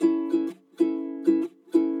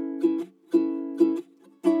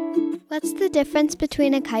What's the difference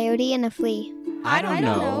between a coyote and a flea? I don't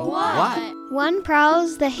know. What? One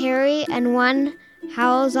prowls the hairy and one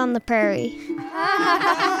howls on the prairie.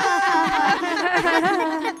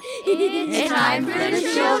 It's time for the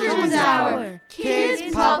Children's Hour,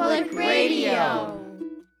 Kids Public Radio.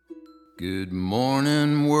 Good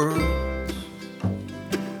morning, world.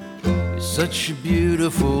 It's such a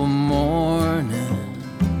beautiful morning.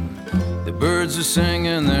 The birds are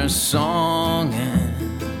singing their song and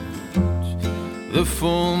the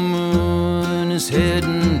full moon is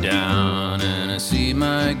heading down, and I see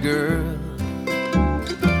my girl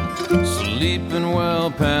sleeping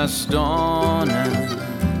well past dawn,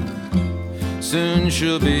 and soon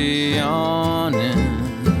she'll be yawning.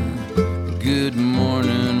 Good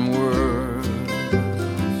morning, world.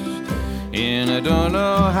 And I don't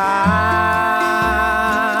know how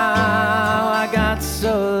I got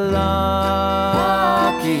so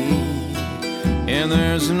lucky, and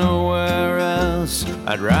there's nowhere else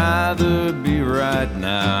I'd rather be right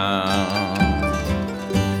now.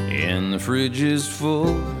 And the fridge is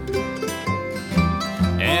full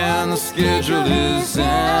and the schedule is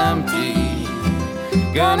empty.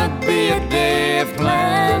 Gonna be a day of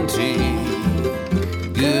plenty.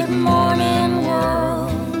 Good morning,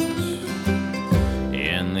 world.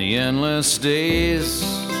 In the endless days,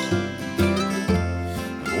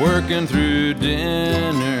 working through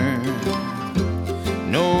dinner,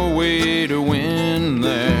 no way to win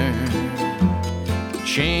there.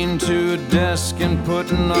 Chained to a desk and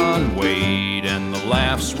putting on weight, and the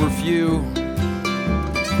laughs were few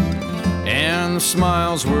and the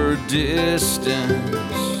smiles were distant,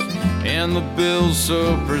 and the bills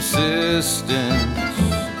so persistent.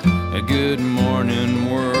 A good morning,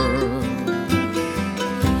 world.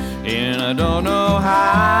 And I don't know how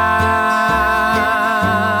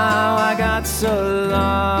I got so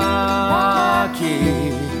lucky,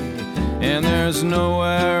 and there's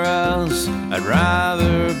nowhere else I'd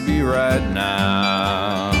rather be right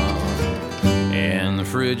now. And the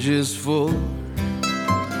fridge is full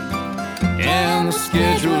and the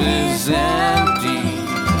schedule is empty.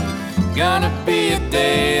 Gonna be a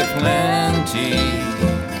day of plenty.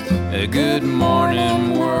 A good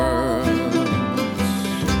morning, world.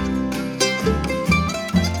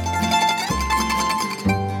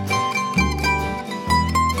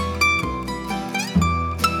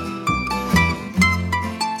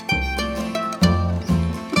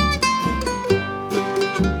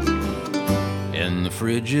 And the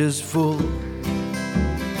fridge is full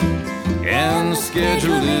and the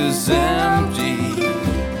schedule is empty.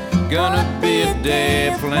 Gonna be a day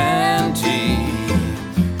of plenty.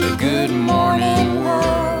 A good morning,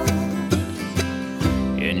 world.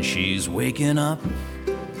 And she's waking up.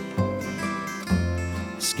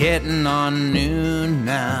 It's getting on noon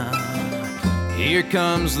now. Here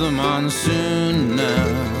comes the monsoon now.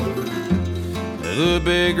 The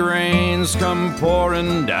big rains come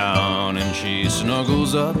pouring down, and she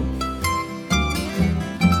snuggles up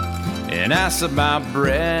and asks about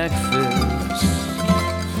breakfast.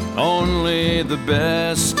 Only the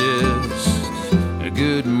bestest. A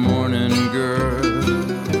good morning, girl.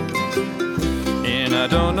 And I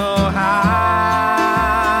don't know how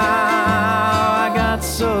I got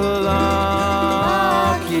so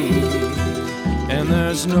lucky, and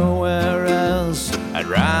there's nowhere else I'd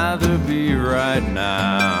rather be right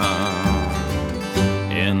now.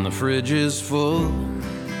 And the fridge is full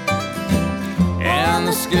and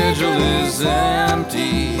the schedule is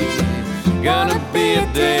empty. Gonna be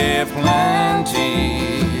a day of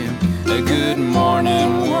plenty. A good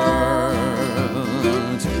morning, world.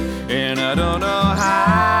 And I don't know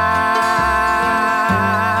how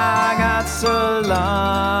I got so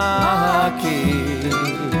lucky,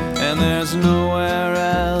 and there's nowhere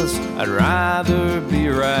else I'd rather be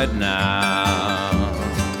right now.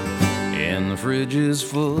 And the fridge is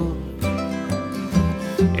full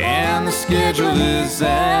and the schedule is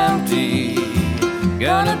empty.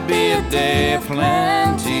 Gonna be a day of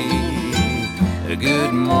plenty. A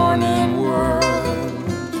good morning, world.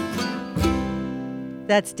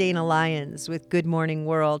 That's Dana Lyons with Good Morning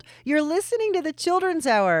World. You're listening to the Children's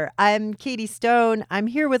Hour. I'm Katie Stone. I'm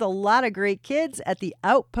here with a lot of great kids at the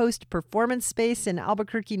Outpost Performance Space in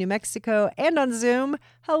Albuquerque, New Mexico, and on Zoom.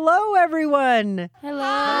 Hello, everyone. Hello.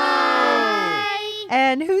 Hi.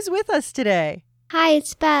 And who's with us today? Hi,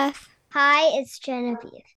 it's Beth. Hi, it's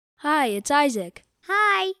Genevieve. Hi, it's Isaac.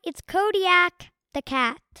 Hi, it's Kodiak, the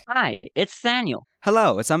cat. Hi, it's Daniel.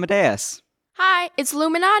 Hello, it's Amadeus. Hi, it's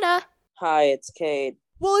Luminata. Hi, it's Cade.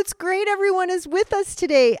 Well, it's great everyone is with us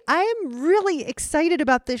today. I am really excited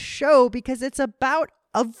about this show because it's about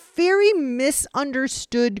a very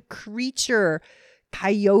misunderstood creature.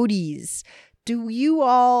 coyotes. Do you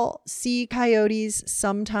all see coyotes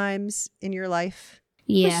sometimes in your life?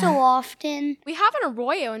 Yeah. So often. We have an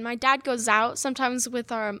arroyo, and my dad goes out sometimes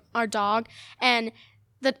with our dog, and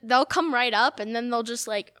they'll come right up, and then they'll just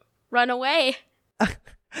like run away.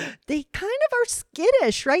 They kind of are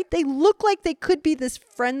skittish, right? They look like they could be this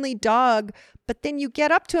friendly dog, but then you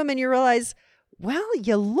get up to them and you realize, well,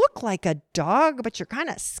 you look like a dog, but you're kind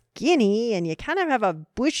of skinny and you kind of have a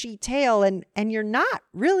bushy tail and you're not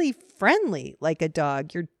really friendly like a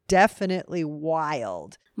dog. You're definitely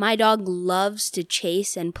wild. My dog loves to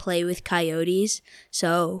chase and play with coyotes.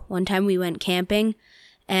 So one time we went camping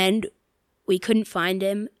and we couldn't find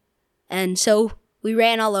him. And so we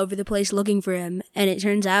ran all over the place looking for him. And it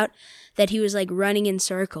turns out that he was like running in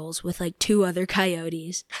circles with like 2 other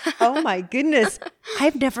coyotes. Oh my goodness.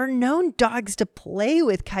 I've never known dogs to play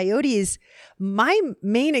with coyotes. My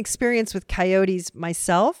main experience with coyotes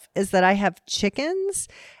myself is that I have chickens.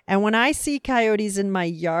 And when I see coyotes in my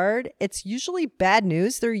yard, it's usually bad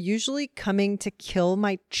news. They're usually coming to kill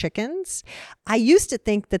my chickens. I used to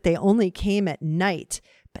think that they only came at night,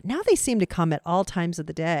 but now they seem to come at all times of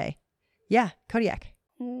the day. Yeah, Kodiak.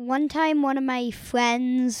 One time, one of my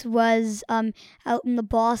friends was out in the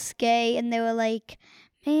bosque, and they were like,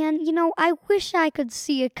 man, I wish I could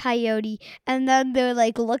see a coyote. And then they're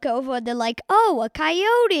like, look over, and they're like, oh, a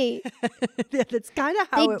coyote. That's kind of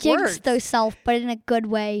how it works. They jinxed themselves, but in a good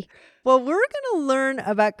way. Well, we're going to learn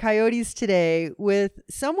about coyotes today with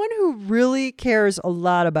someone who really cares a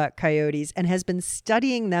lot about coyotes and has been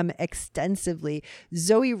studying them extensively.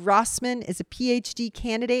 Zoe Rossman is a PhD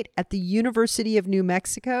candidate at the University of New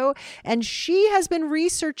Mexico, and she has been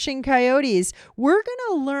researching coyotes. We're going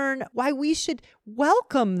to learn why we should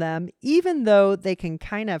welcome them, even though they can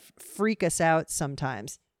kind of freak us out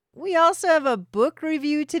sometimes. We also have a book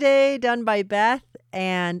review today done by Beth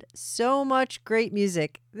and so much great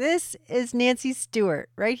music. This is Nancy Stewart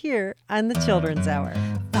right here on the Children's Hour.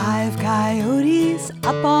 5 coyotes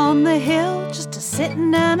up on the hill, just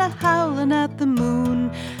a-sittin' and a-howlin' at the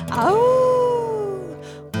moon. Oh!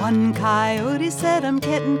 One coyote said, I'm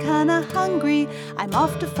getting kinda hungry, I'm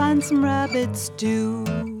off to find some rabbit stew.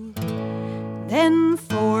 Then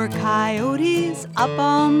 4 coyotes up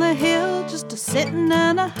on the hill, just a-sittin'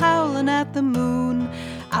 and a-howlin' at the moon.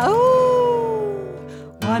 Oh!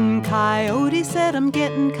 One coyote said, I'm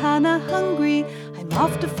getting kinda hungry, I'm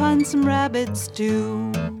off to find some rabbit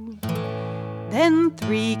stew. Then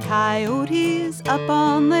 3 coyotes up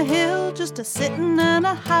on the hill, just a-sittin' and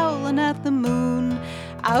a-howlin' at the moon.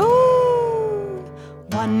 Oh!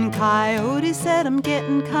 One coyote said, I'm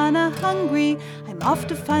getting kinda hungry, I'm off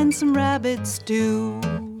to find some rabbit stew.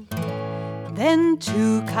 Then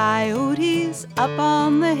 2 coyotes up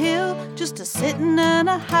on the hill, just a-sittin' and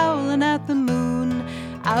a-howlin' at the moon.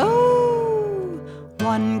 Oh!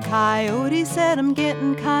 One coyote said, I'm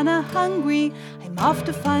getting kinda hungry, I'm off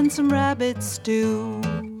to find some rabbit stew.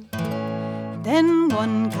 Then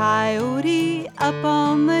 1 coyote up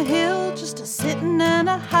on the hill, just a-sittin' and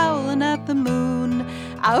a-howlin' at the moon.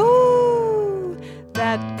 Oh!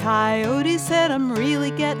 That coyote said, I'm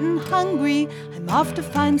really getting hungry, I'm off to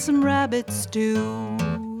find some rabbit stew.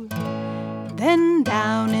 Then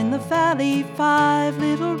down in the valley, 5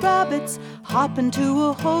 little rabbits hop into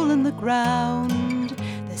a hole in the ground.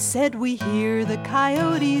 They said, we hear the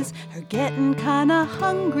coyotes are getting kinda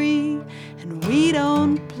hungry, and we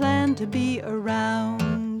don't plan to be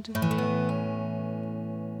around.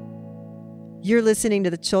 You're listening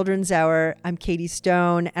to the Children's Hour. I'm Katie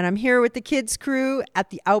Stone, and I'm here with the kids crew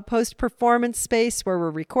at the Outpost Performance Space where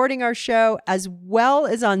we're recording our show, as well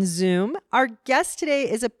as on Zoom. Our guest today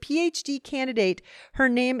is a PhD candidate. Her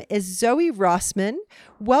name is Zoe Rossman.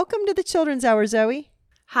 Welcome to the Children's Hour, Zoe.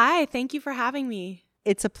 Hi, thank you for having me.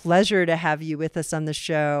 It's a pleasure to have you with us on the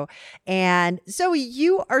show. And Zoe,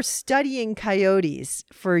 you are studying coyotes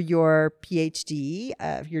for your PhD,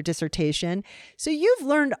 your dissertation. So you've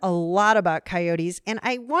learned a lot about coyotes. And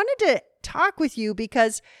I wanted to talk with you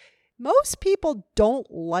because most people don't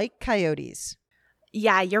like coyotes.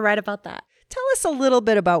 Yeah, you're right about that. Tell us a little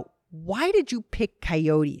bit about why did you pick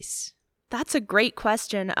coyotes? That's a great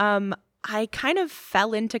question. I kind of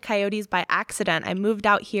fell into coyotes by accident. I moved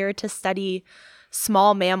out here to study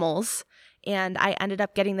small mammals, and I ended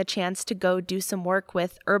up getting the chance to go do some work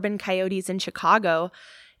with urban coyotes in Chicago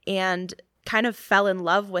and kind of fell in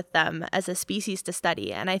love with them as a species to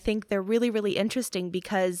study. And I think they're really, really interesting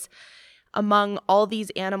because among all these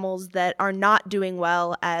animals that are not doing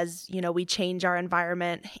well as, we change our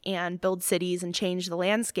environment and build cities and change the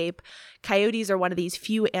landscape, coyotes are one of these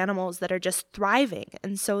few animals that are just thriving.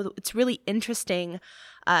 And so it's really interesting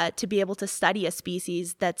to be able to study a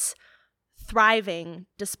species that's thriving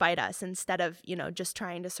despite us instead of, just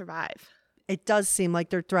trying to survive. It does seem like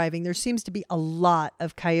they're thriving. There seems to be a lot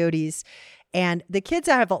of coyotes. And the kids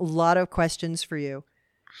have a lot of questions for you.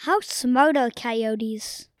 How smart are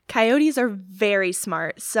coyotes? Coyotes are very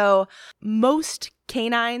smart. So most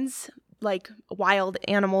canines, like wild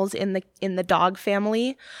animals in the dog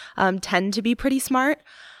family, tend to be pretty smart.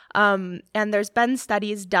 And there's been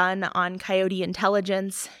studies done on coyote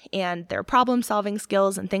intelligence and their problem-solving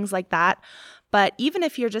skills and things like that. But even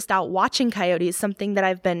if you're just out watching coyotes, something that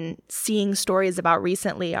I've been seeing stories about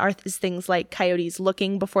recently is things like coyotes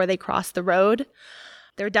looking before they cross the road.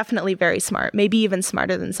 They're definitely very smart, maybe even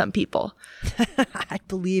smarter than some people. I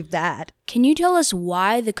believe that. Can you tell us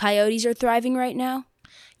why the coyotes are thriving right now?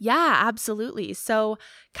 Yeah, absolutely. So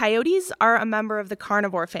coyotes are a member of the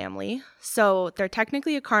carnivore family. So they're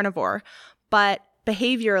technically a carnivore, but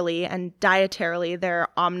behaviorally and dietarily, they're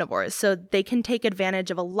omnivores. So they can take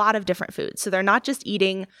advantage of a lot of different foods. So they're not just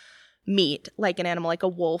eating meat like an animal like a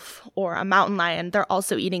wolf or a mountain lion. They're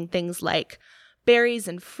also eating things like berries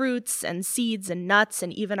and fruits and seeds and nuts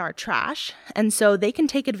and even our trash. And so they can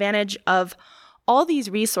take advantage of all these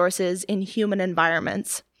resources in human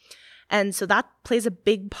environments. And so that plays a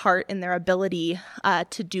big part in their ability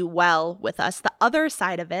to do well with us. The other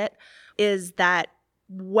side of it is that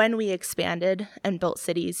when we expanded and built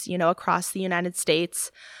cities, across the United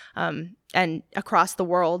States and across the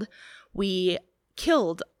world, we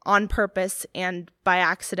killed on purpose and by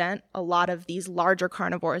accident a lot of these larger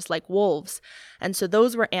carnivores like wolves. And so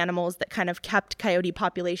those were animals that kind of kept coyote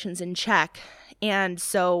populations in check. And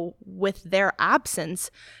so with their absence,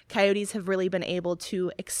 coyotes have really been able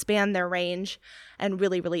to expand their range and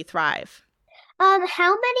really, really thrive. How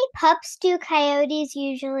many pups do coyotes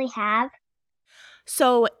usually have?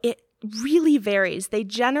 So it really varies. They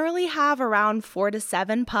generally have around 4 to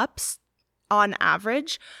 7 pups on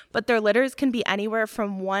average, but their litters can be anywhere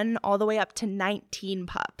from 1 all the way up to 19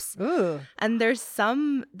 pups. Ooh. And there's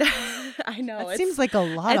some, I know. It seems like a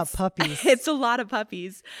lot of puppies. It's a lot of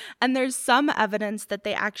puppies. And there's some evidence that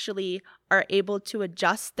they actually are able to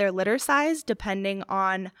adjust their litter size depending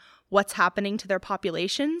on what's happening to their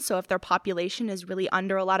population. So if their population is really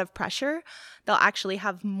under a lot of pressure, they'll actually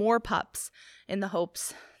have more pups in the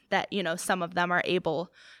hopes that, some of them are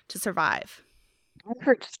able to survive. I've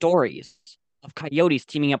heard stories of coyotes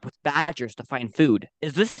teaming up with badgers to find food.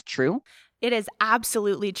 Is this true? It is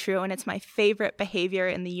absolutely true, and it's my favorite behavior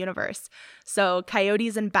in the universe. So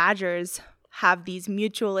coyotes and badgers have these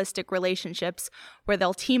mutualistic relationships where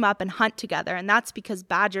they'll team up and hunt together, and that's because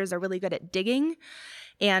badgers are really good at digging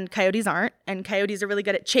and coyotes aren't, and coyotes are really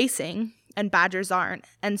good at chasing and badgers aren't.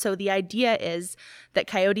 And so the idea is that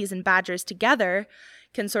coyotes and badgers together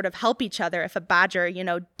can sort of help each other. If a badger,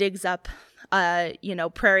 digs up a,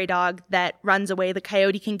 prairie dog that runs away, the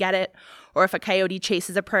coyote can get it. Or if a coyote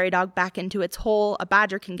chases a prairie dog back into its hole, a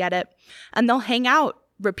badger can get it. And they'll hang out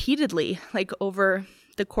repeatedly, like over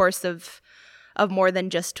the course of more than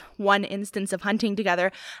just one instance of hunting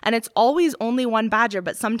together. And it's always only one badger,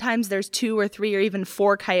 but sometimes there's 2 or 3 or even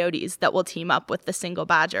 4 coyotes that will team up with the single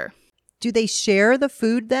badger. Do they share the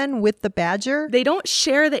food then with the badger? They don't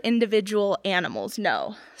share the individual animals,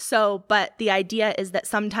 no. So, but the idea is that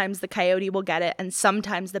sometimes the coyote will get it and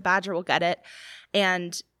sometimes the badger will get it.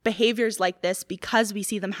 And behaviors like this, because we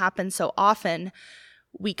see them happen so often,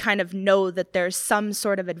 we kind of know that there's some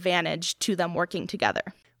sort of advantage to them working together.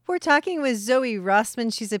 We're talking with Zoe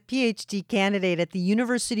Rossman. She's a PhD candidate at the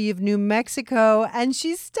University of New Mexico, and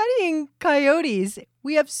she's studying coyotes.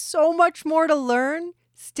 We have so much more to learn.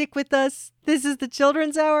 Stick with us. This is the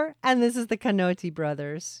Children's Hour, and this is the Coyote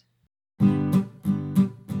Brothers.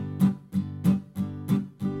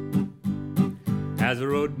 As I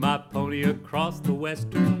rode my pony across the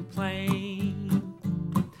western plain,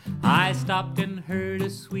 I stopped and heard a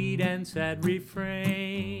sweet and sad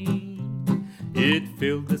refrain. It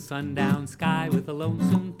filled the sundown sky with a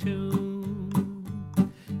lonesome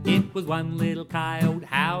tune. It was one little coyote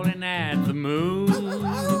howling at the moon.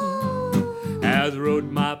 As I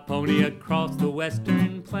rode my pony across the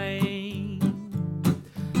western plain,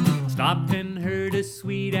 stopped and heard a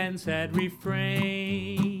sweet and sad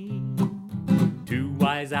refrain. 2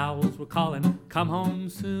 wise owls were calling, come home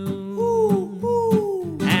soon. Ooh,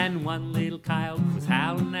 ooh. And one little coyote was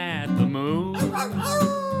howling at the moon.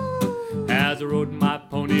 As I rode my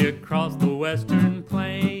pony across the western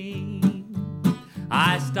plain,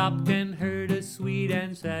 I stopped and heard a sweet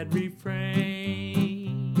and sad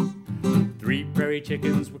refrain. 3 prairie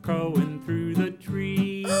chickens were crowing through the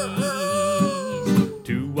trees.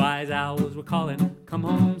 2 wise owls were calling, come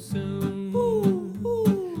home soon.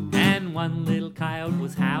 And one little coyote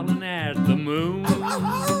was howling at the moon.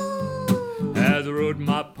 As I rode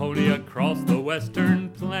my pony across the western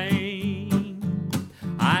plain,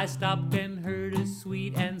 I stopped and heard a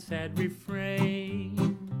sweet and sad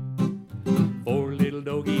refrain. 4 little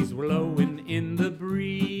doggies were lowing in the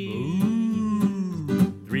breeze.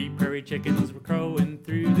 3 prairie chickens were crowing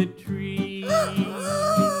through the trees.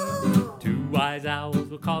 2 wise owls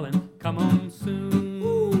were calling, come home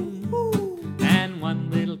soon. And 1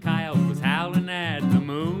 little coyote was howling at the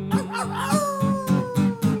moon.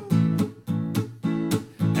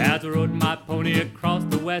 As I rode my pony across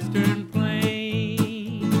the western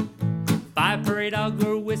plain, 5 prairie dogs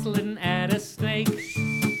were whistling at a snake.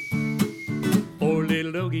 4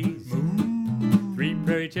 little doggies, 3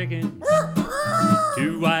 prairie chickens,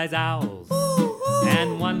 2 wise owls,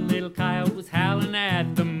 and 1 little coyote was howling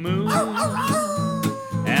at the moon.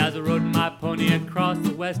 As I rode my pony across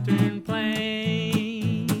the western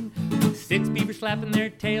plain, 6 beavers slapping their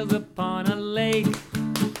tails upon a lake.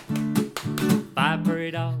 5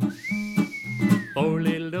 prairie dogs, 4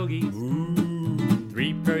 little doggies,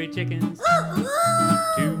 3 prairie chickens,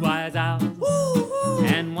 2 wise owls,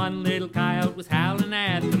 and 1 little coyote was howling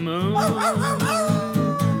at the moon.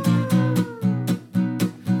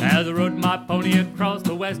 As I rode my pony across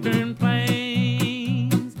the western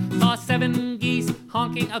plains, saw 7 geese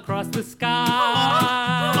honking across the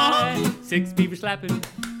sky. 6 beavers slapping,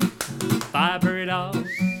 5 prairie dogs,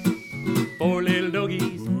 4 little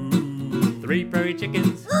doggies, 3 prairie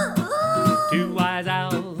chickens, 2 wise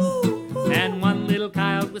owls, and 1 little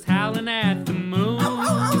coyote was howling at the moon.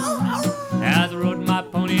 As I rode my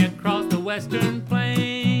pony across the western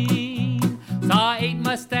plain, saw 8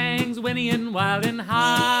 mustangs whinnying wild and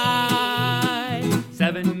high.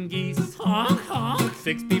 7 geese honk honk,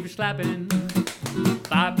 6 beavers slapping,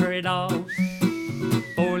 5 prairie dogs,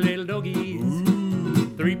 4 little doggies,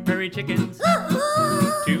 3 prairie chickens,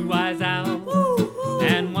 2 wise owls,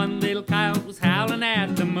 and 1 little coyote was howling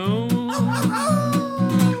at the moon.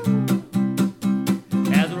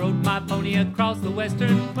 As I rode my pony across the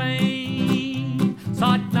western plain,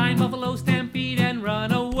 saw 9 buffalo stampede and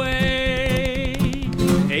run away.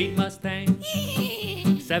 8 mustangs,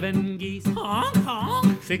 7 geese, honk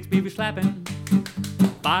honk, 6 beavers slapping,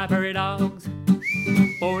 5 prairie dogs,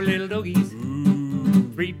 4 little doggies,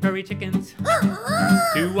 3 prairie chickens,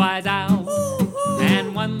 2 wise owls,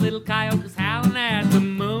 and 1 little coyote was howling at the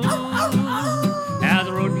moon. As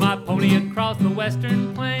I rode my pony across the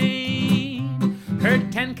western plain, heard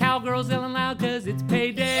 10 cowgirls yelling loud 'cause it's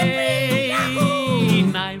payday.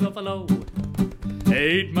 9 buffalo,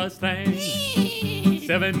 8 mustangs,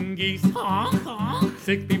 7 geese, honk honk,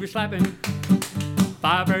 6 beavers slapping,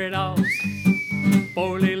 5 prairie dogs,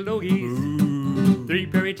 4 little doggies, 3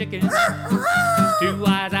 prairie chickens, 2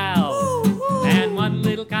 wise owls, and 1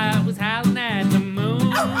 little coyote was howling at the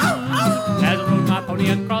moon. As I rode my pony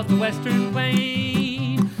across the western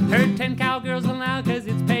plain, heard 10 cowgirls yelling loud 'cause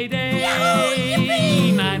it's payday.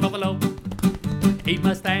 9 buffalo, 8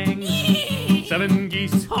 mustangs, 7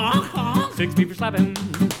 geese, honk honk, 6 beavers slapping,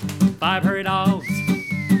 5 prairie dogs,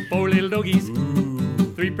 4 little doggies,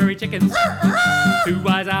 3 prairie chickens, 2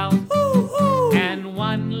 wise owls, and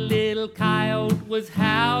 1 little coyote was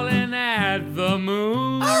howling at the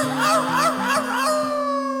moon.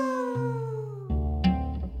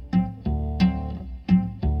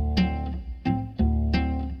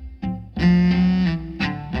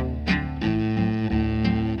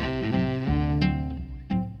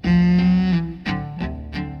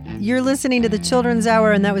 You're listening to the Children's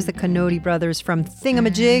Hour, and that was the Coyote Brothers from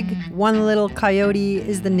Thingamajig. 1 Little Coyote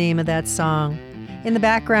is the name of that song. In the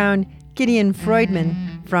background, Gideon Freudman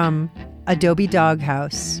from Adobe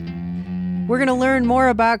Doghouse. We're going to learn more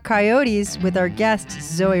about coyotes with our guest,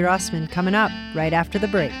 Zoe Rossman, coming up right after the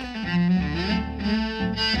break.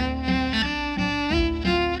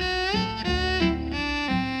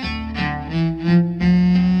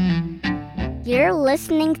 You're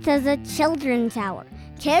listening to the Children's Hour,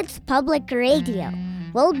 Kids Public Radio.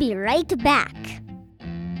 We'll be right back.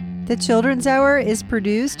 The Children's Hour is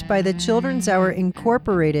produced by the Children's Hour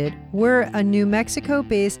Incorporated. We're a New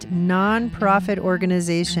Mexico-based nonprofit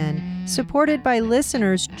organization supported by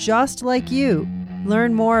listeners just like you.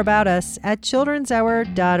 Learn more about us at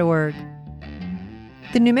childrenshour.org.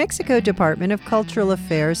 The New Mexico Department of Cultural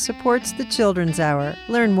Affairs supports the Children's Hour.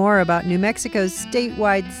 Learn more about New Mexico's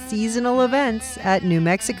statewide seasonal events at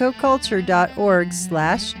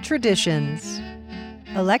newmexicoculture.org/traditions.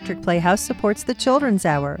 Electric Playhouse supports the Children's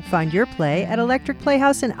Hour. Find your play at Electric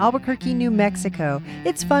Playhouse in Albuquerque, New Mexico.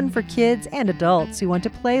 It's fun for kids and adults who want to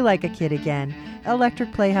play like a kid again.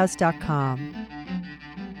 electricplayhouse.com.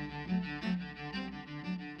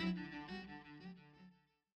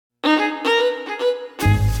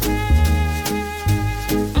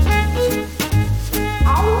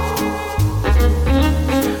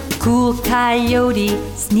 coyote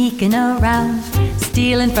sneaking around,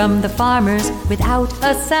 stealing from the farmers without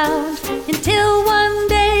a sound. Until one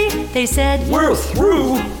day they said, "We're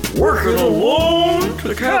through working alone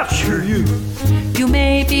to capture you." You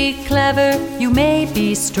may be clever, you may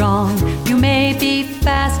be strong, you may be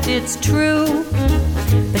fast, it's true.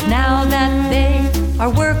 But now that they are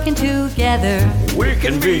working together, we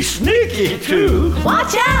can be sneaky too.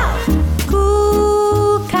 Watch out!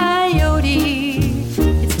 Cool coyote,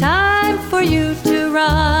 it's time for you to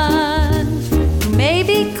run. You may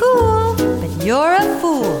be cool, but you're a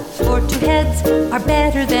fool, for two heads are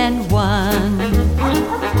better than one.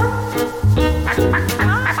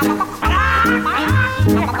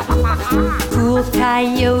 Cool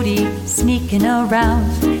coyote sneaking around,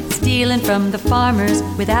 stealing from the farmers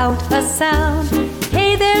without a sound.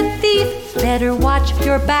 Hey there, thief, better watch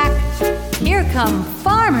your back. Here come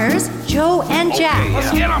farmers Joe and Jack. Okay,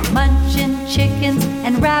 let's get 'em. Munching chickens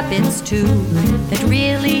and rabbits too. That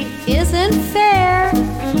really isn't fair.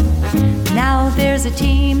 Now there's a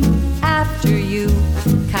team after you.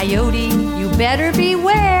 Coyote, you better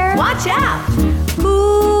beware. Watch out!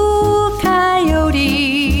 Cool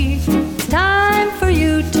coyote, it's time for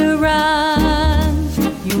you to run.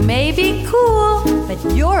 You may be cool, but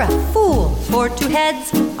you're a fool, for two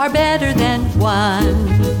heads are better than one.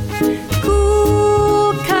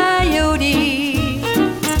 Cool coyote,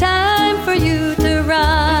 it's time for you to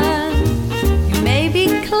run. You may be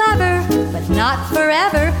clever, but not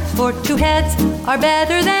forever, for two heads are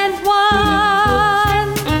better than one.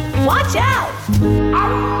 Watch out!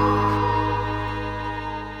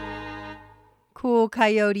 Cool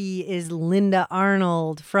Coyote is Linda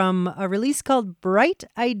Arnold from a release called Bright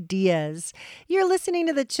Ideas. You're listening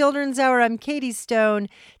to the Children's Hour. I'm Katie Stone.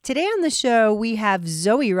 Today on the show, we have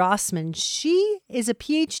Zoe Rossman. She is a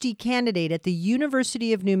PhD candidate at the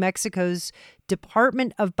University of New Mexico's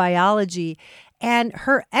Department of Biology, and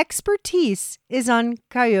her expertise is on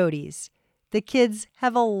coyotes. The kids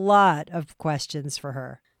have a lot of questions for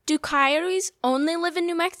her. Do coyotes only live in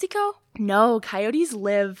New Mexico? No, coyotes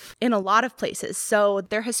live in a lot of places. So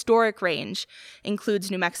their historic range includes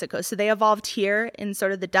New Mexico. So they evolved here in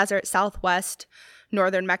sort of the desert southwest,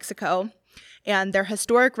 northern Mexico. And their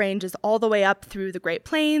historic range is all the way up through the Great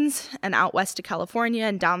Plains and out west to California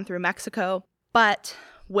and down through Mexico. But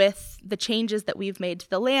with the changes that we've made to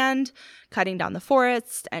the land, cutting down the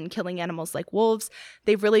forests and killing animals like wolves,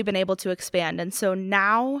 they've really been able to expand. And so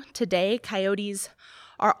now, today, coyotes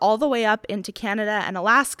are all the way up into Canada and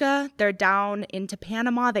Alaska. They're down into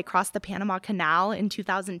Panama. They crossed the Panama Canal in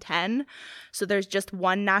 2010. So there's just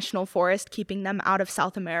one national forest keeping them out of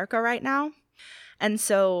South America right now. And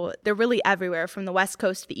so they're really everywhere, from the West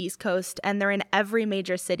Coast to the East Coast, and they're in every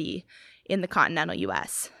major city in the continental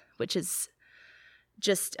U.S., which is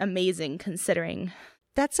just amazing considering.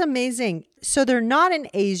 That's amazing. So they're not in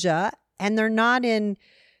Asia and they're not in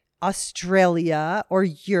Australia or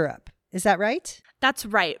Europe. Is that right? That's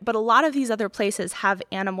right. But a lot of these other places have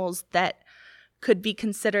animals that could be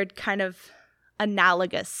considered kind of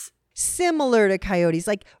analogous. Similar to coyotes,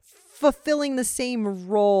 like fulfilling the same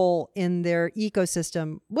role in their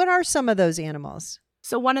ecosystem. What are some of those animals?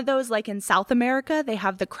 So one of those, like in South America, they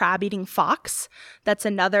have the crab-eating fox. That's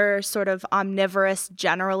another sort of omnivorous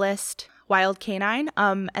generalist wild canine,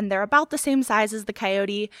 and they're about the same size as the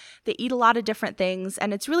coyote. They eat a lot of different things,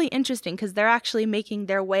 and it's really interesting because they're actually making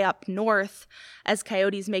their way up north as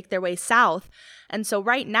coyotes make their way south. And so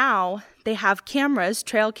right now, they have cameras,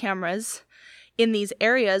 trail cameras, in these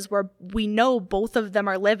areas where we know both of them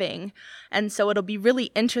are living. And so it'll be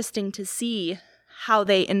really interesting to see how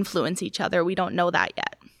they influence each other. We don't know that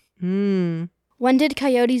yet. When did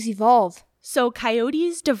coyotes evolve? So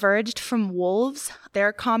coyotes diverged from wolves.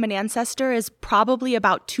 Their common ancestor is probably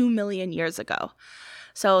about 2 million years ago.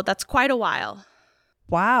 So that's quite a while.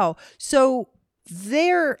 Wow. So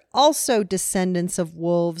they're also descendants of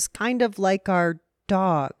wolves, kind of like our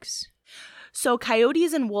dogs. So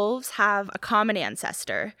coyotes and wolves have a common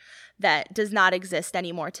ancestor that does not exist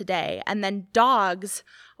anymore today. And then dogs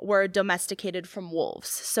were domesticated from wolves.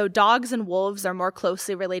 So dogs and wolves are more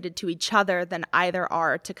closely related to each other than either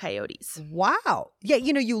are to coyotes. Wow. Yeah,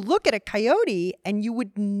 you look at a coyote and you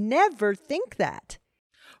would never think that.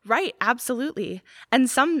 Right, absolutely. And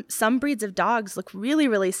some breeds of dogs look really,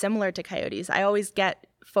 really similar to coyotes. I always get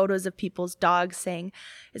photos of people's dogs saying,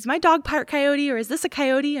 "Is my dog part coyote or is this a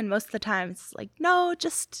coyote?" And most of the time it's like, no,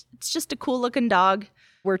 it's just a cool looking dog.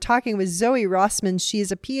 We're talking with Zoe Rossman. She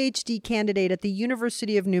is a PhD candidate at the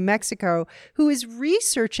University of New Mexico who is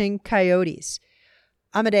researching coyotes.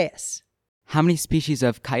 Amadeus. How many species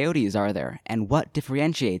of coyotes are there, and what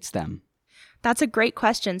differentiates them? That's a great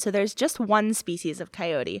question. So there's just one species of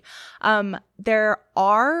coyote. There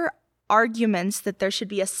are arguments that there should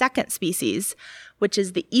be a second species, which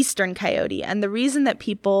is the eastern coyote. And the reason that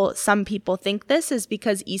some people think this is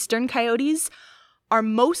because eastern coyotes are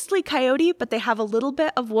mostly coyote, but they have a little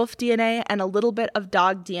bit of wolf DNA and a little bit of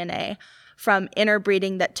dog DNA from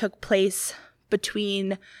interbreeding that took place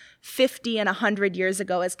between 50 and 100 years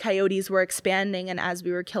ago as coyotes were expanding and as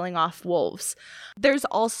we were killing off wolves. There's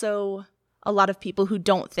also a lot of people who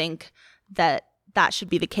don't think that that should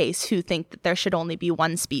be the case, who think that there should only be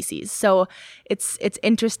one species. So it's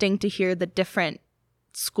interesting to hear the different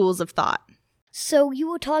schools of thought. So you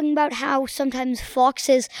were talking about how sometimes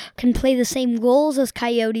foxes can play the same roles as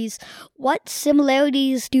coyotes. What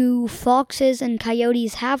similarities do foxes and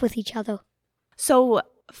coyotes have with each other? So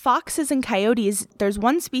foxes and coyotes, there's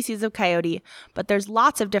one species of coyote, but there's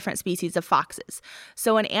lots of different species of foxes.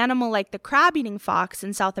 So an animal like the crab-eating fox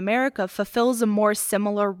in South America fulfills a more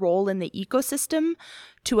similar role in the ecosystem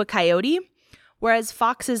to a coyote, whereas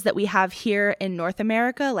foxes that we have here in North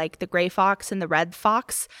America, like the gray fox and the red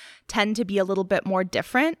fox, tend to be a little bit more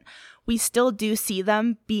different. We still do see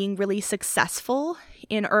them being really successful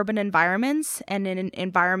in urban environments and in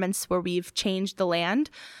environments where we've changed the land.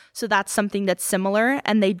 So that's something that's similar,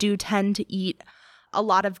 and they do tend to eat a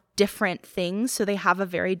lot of different things, so they have a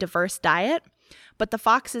very diverse diet. But the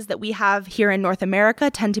foxes that we have here in North America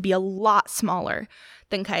tend to be a lot smaller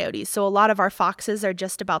than coyotes. So a lot of our foxes are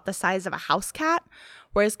just about the size of a house cat,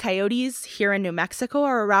 whereas coyotes here in New Mexico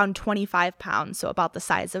are around 25 pounds, so about the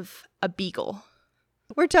size of a beagle.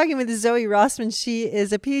 We're talking with Zoe Rossman. She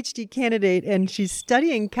is a PhD candidate, and she's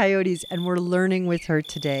studying coyotes, and we're learning with her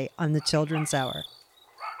today on the Children's Hour.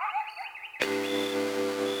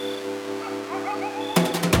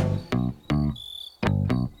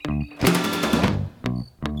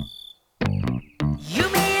 You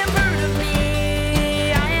may have heard of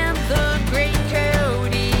me, I am the great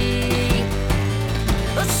coyote,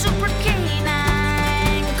 a super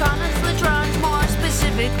canine, Connors Latrons more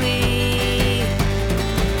specifically,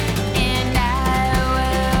 and I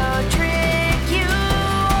will trick you.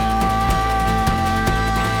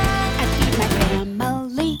 I feed my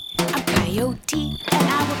family, I'm coyote, and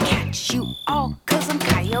I will catch you all, 'cause I'm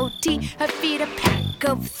coyote. I feed a pack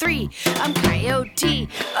of 3, I'm coyote,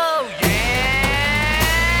 oh yeah.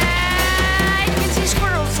 I can see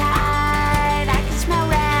squirrels hide, I can smell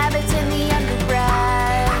rabbits in the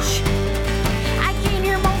underbrush, I can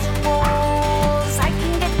hear multiples, I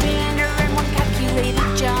can get dinner in one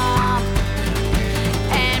calculated jump,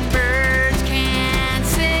 and birds can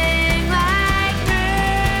sing like me.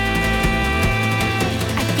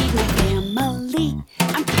 I feed my family,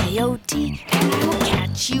 I'm coyote, and I will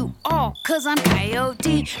catch you all, 'cause I'm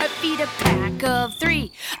coyote. I feed a pack of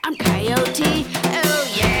 3, I'm coyote, oh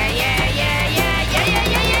yeah, yeah, yeah, yeah, yeah, yeah,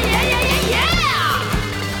 yeah, yeah, yeah, yeah, yeah, yeah!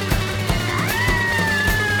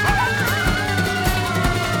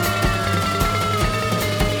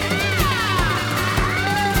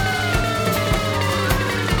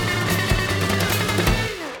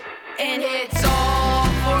 And it's all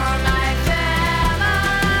for my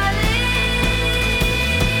family.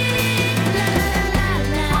 La la la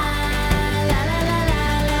la la la la la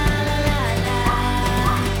la la.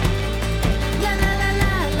 La la la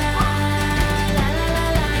la la la la la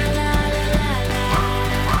la la.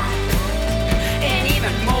 And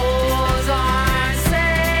even moles aren't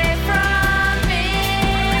safe from me.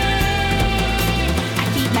 I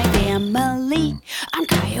feed my family, I'm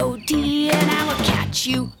coyote, and I will catch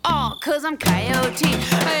you all, 'cause I'm coyote.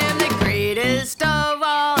 I am the greatest of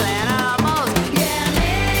all animals. Yeah,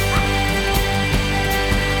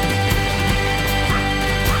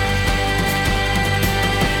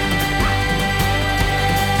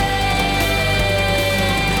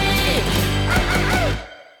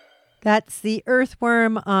 That's the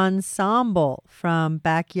Earthworm Ensemble from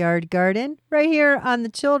Backyard Garden, right here on the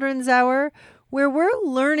Children's Hour, where we're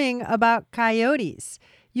learning about coyotes.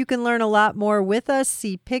 You can learn a lot more with us,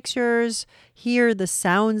 see pictures, hear the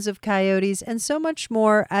sounds of coyotes, and so much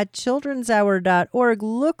more at childrenshour.org.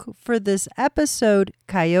 Look for this episode,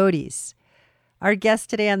 Coyotes. Our guest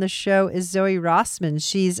today on the show is Zoe Rossman.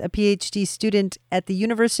 She's a PhD student at the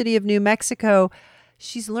University of New Mexico.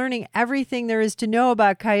 She's learning everything there is to know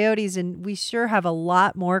about coyotes, and we sure have a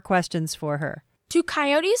lot more questions for her. Do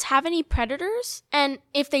coyotes have any predators? And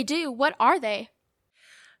if they do, what are they?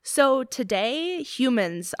 So today,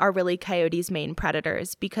 humans are really coyotes' main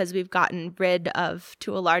predators because we've gotten rid of,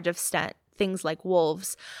 to a large extent, things like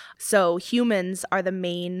wolves. So humans are the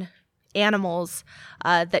main animals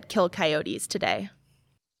that kill coyotes today.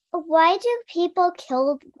 Why do people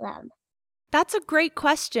kill them? That's a great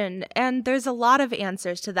question, and there's a lot of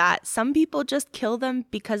answers to that. Some people just kill them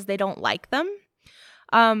because they don't like them.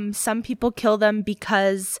 Some people kill them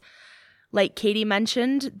because, like Katie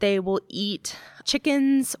mentioned, they will eat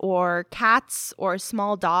chickens or cats or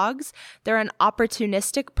small dogs. They're an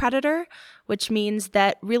opportunistic predator, which means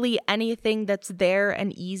that really anything that's there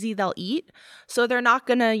and easy they'll eat. So they're not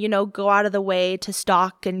going to, go out of the way to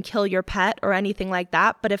stalk and kill your pet or anything like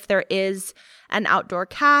that. But if there is an outdoor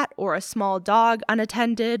cat or a small dog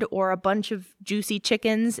unattended or a bunch of juicy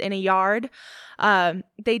chickens in a yard,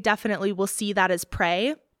 they definitely will see that as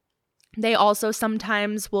prey. They also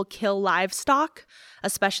sometimes will kill livestock,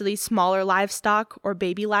 especially smaller livestock or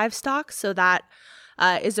baby livestock. So that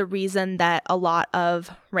is a reason that a lot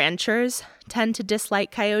of ranchers tend to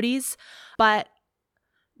dislike coyotes. But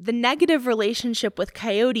the negative relationship with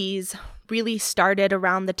coyotes really started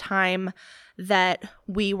around the time that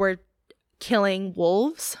we were killing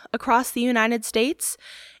wolves across the United States.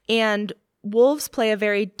 And wolves play a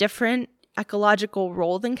very different ecological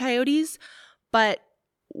role than coyotes, but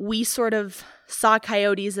we sort of saw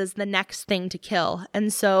coyotes as the next thing to kill.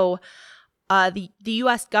 And so the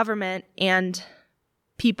U.S. government and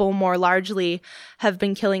people more largely have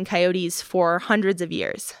been killing coyotes for hundreds of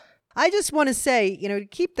years. I just want to say, to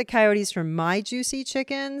keep the coyotes from my juicy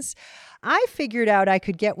chickens, I figured out I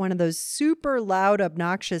could get one of those super loud,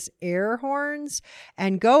 obnoxious air horns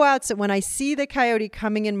and go outside. When I see the coyote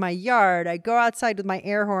coming in my yard, I go outside with my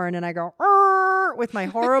air horn and I go, "Arr!" with my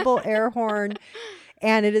horrible air horn.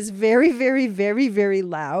 And it is very, very, very, very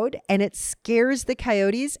loud, and it scares the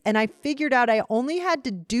coyotes. And I figured out I only had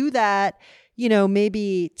to do that,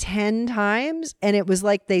 maybe 10 times. And it was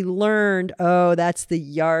like they learned, oh, that's the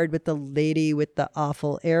yard with the lady with the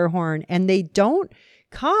awful air horn. And they don't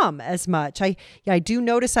come as much. I do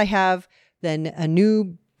notice I have then a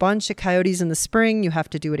new bunch of coyotes in the spring. You have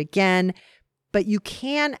to do it again. But you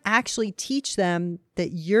can actually teach them that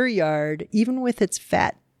your yard, even with its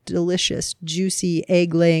fat, delicious, juicy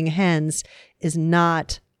egg-laying hens, is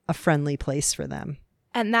not a friendly place for them.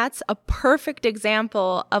 And that's a perfect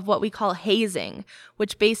example of what we call hazing,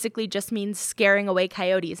 which basically just means scaring away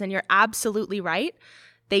coyotes. And you're absolutely right.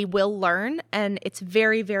 They will learn, and it's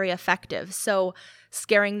very, very effective. So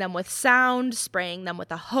scaring them with sound, spraying them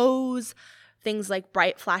with a hose, things like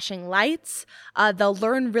bright flashing lights, they'll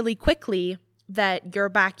learn really quickly that your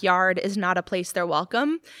backyard is not a place they're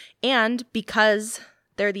welcome. And because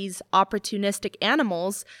they're these opportunistic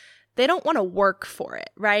animals, they don't want to work for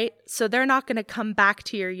it, right? So they're not going to come back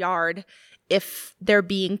to your yard if they're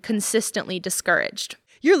being consistently discouraged.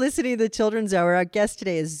 You're listening to the Children's Hour. Our guest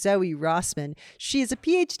today is Zoe Rossman. She is a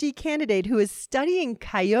PhD candidate who is studying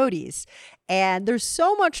coyotes. And there's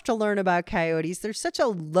so much to learn about coyotes. They're such a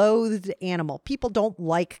loathed animal. People don't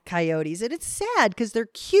like coyotes. And it's sad because they're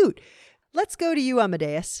cute. Let's go to you,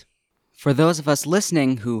 Amadeus. For those of us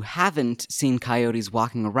listening who haven't seen coyotes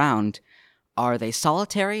walking around, are they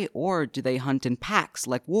solitary or do they hunt in packs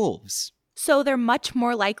like wolves? So they're much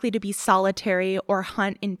more likely to be solitary or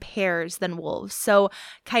hunt in pairs than wolves. So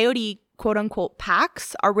coyote quote-unquote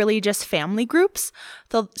packs are really just family groups.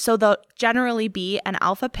 So they'll generally be an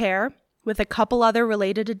alpha pair with a couple other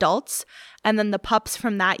related adults, and then the pups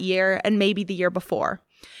from that year and maybe the year before.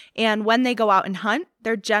 And when they go out and hunt,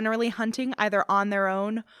 they're generally hunting either on their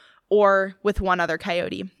own or with one other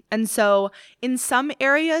coyote. And so in some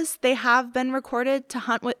areas, they have been recorded to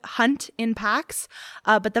hunt in packs,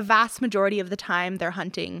 but the vast majority of the time, they're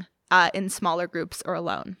hunting in smaller groups or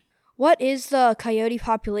alone. What is the coyote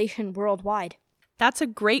population worldwide? That's a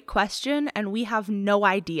great question, and we have no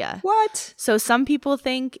idea. What? So some people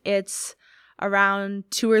think it's around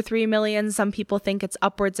 2 or 3 million. Some people think it's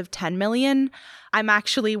upwards of 10 million. I'm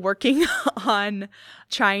actually working on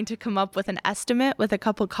trying to come up with an estimate with a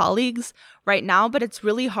couple colleagues right now, but it's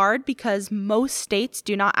really hard because most states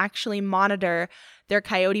do not actually monitor their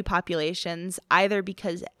coyote populations, either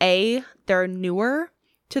because A, they're newer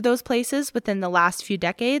to those places within the last few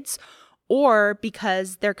decades, or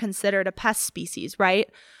because they're considered a pest species, right?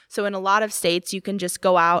 So in a lot of states, you can just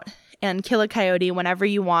go out and kill a coyote whenever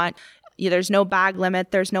you want. There's no bag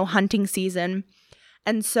limit. There's no hunting season.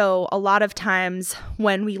 And so a lot of times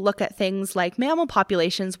when we look at things like mammal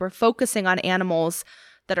populations, we're focusing on animals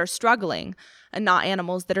that are struggling and not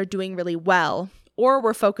animals that are doing really well. Or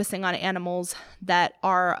we're focusing on animals that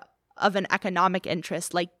are of an economic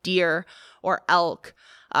interest, like deer or elk,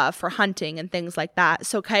 for hunting and things like that.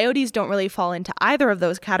 So coyotes don't really fall into either of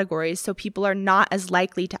those categories. So people are not as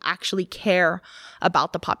likely to actually care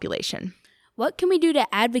about the population. What can we do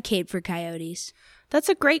to advocate for coyotes? That's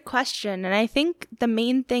a great question. And I think the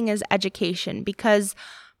main thing is education, because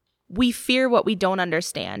we fear what we don't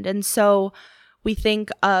understand. And so we think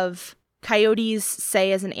of coyotes,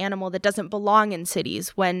 say, as an animal that doesn't belong in cities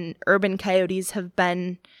when urban coyotes have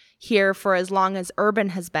been here for as long as urban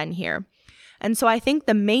has been here. And so I think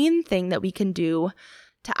the main thing that we can do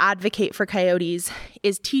to advocate for coyotes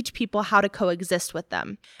is teach people how to coexist with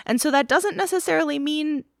them. And so that doesn't necessarily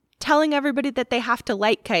mean telling everybody that they have to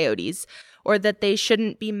like coyotes or that they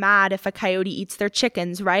shouldn't be mad if a coyote eats their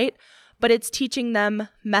chickens, right? But it's teaching them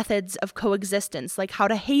methods of coexistence, like how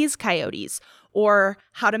to haze coyotes or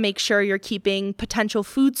how to make sure you're keeping potential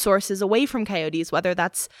food sources away from coyotes, whether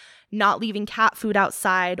that's not leaving cat food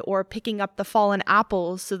outside or picking up the fallen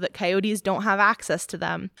apples so that coyotes don't have access to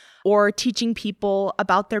them, or teaching people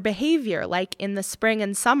about their behavior. Like in the spring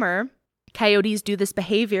and summer, coyotes do this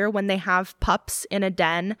behavior when they have pups in a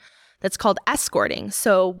den that's called escorting.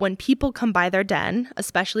 So when people come by their den,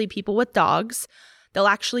 especially people with dogs, they'll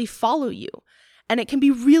actually follow you. And it can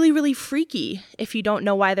be really, really freaky if you don't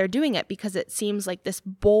know why they're doing it, because it seems like this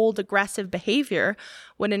bold, aggressive behavior,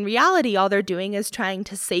 when in reality, all they're doing is trying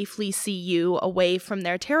to safely see you away from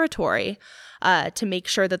their territory to make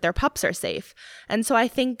sure that their pups are safe. And so I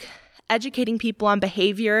think educating people on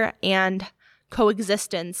behavior and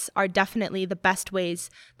coexistence are definitely the best ways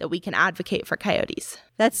that we can advocate for coyotes.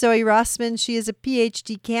 That's Zoe Rossman. She is a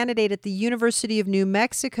PhD candidate at the University of New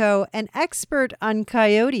Mexico, an expert on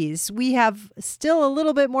coyotes. We have still a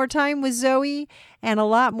little bit more time with Zoe and a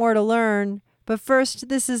lot more to learn. But first,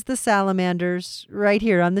 this is the Salamanders right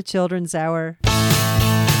here on the Children's Hour.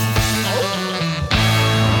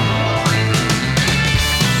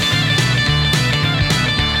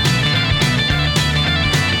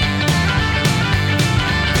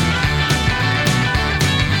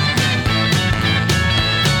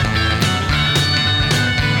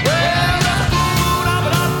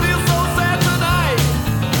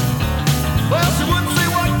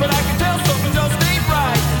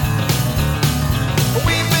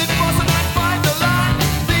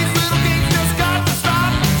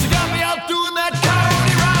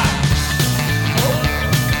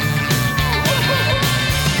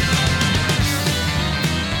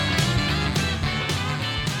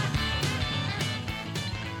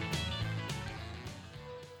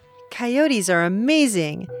 Coyotes are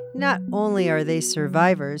amazing. Not only are they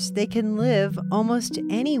survivors, they can live almost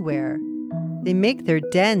anywhere. They make their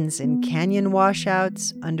dens in canyon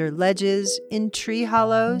washouts, under ledges, in tree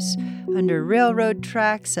hollows, under railroad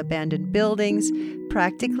tracks, abandoned buildings,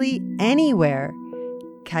 practically anywhere.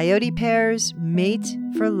 Coyote pairs mate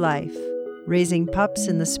for life, raising pups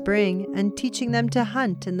in the spring and teaching them to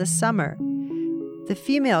hunt in the summer. The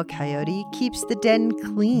female coyote keeps the den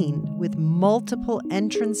clean with multiple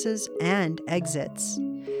entrances and exits.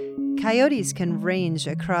 Coyotes can range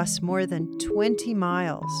across more than 20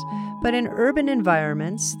 miles, but in urban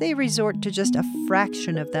environments, they resort to just a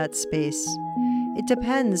fraction of that space. It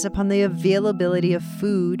depends upon the availability of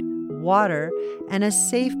food, water, and a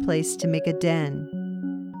safe place to make a den.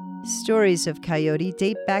 Stories of coyote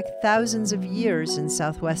date back thousands of years in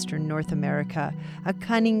southwestern North America, a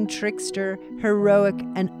cunning trickster, heroic,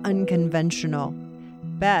 and unconventional.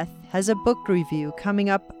 Beth has a book review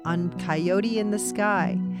coming up on Coyote in the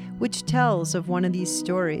Sky, which tells of one of these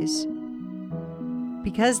stories.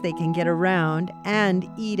 Because they can get around and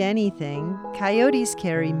eat anything, coyotes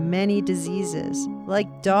carry many diseases.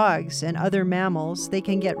 Like dogs and other mammals, they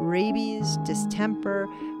can get rabies, distemper,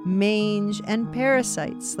 mange, and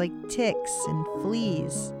parasites like ticks and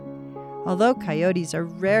fleas. Although coyotes are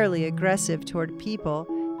rarely aggressive toward people,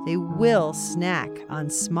 they will snack on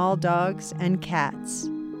small dogs and cats.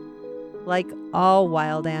 Like all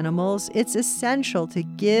wild animals, it's essential to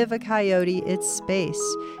give a coyote its space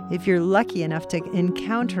if you're lucky enough to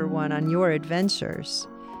encounter one on your adventures.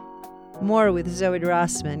 More with Zoe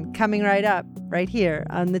Rossman coming right up, right here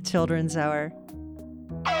on the Children's Hour.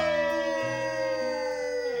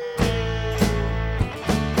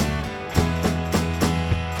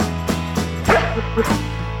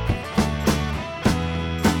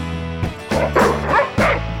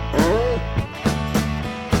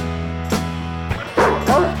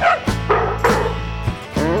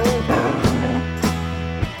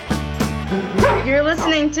 You're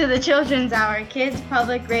listening to the Children's Hour, Kids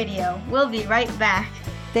Public Radio. We'll be right back.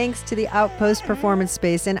 Thanks to the Outpost Performance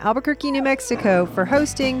Space in Albuquerque, New Mexico for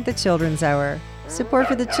hosting the Children's Hour. Support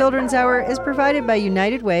for the Children's Hour is provided by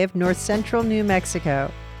United Way of North Central New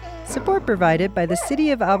Mexico. Support provided by the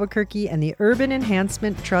City of Albuquerque and the Urban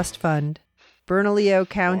Enhancement Trust Fund. Bernalillo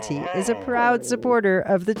County is a proud supporter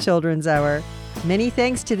of the Children's Hour. Many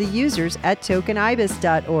thanks to the users at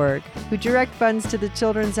tokenibis.org who direct funds to the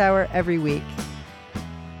Children's Hour every week.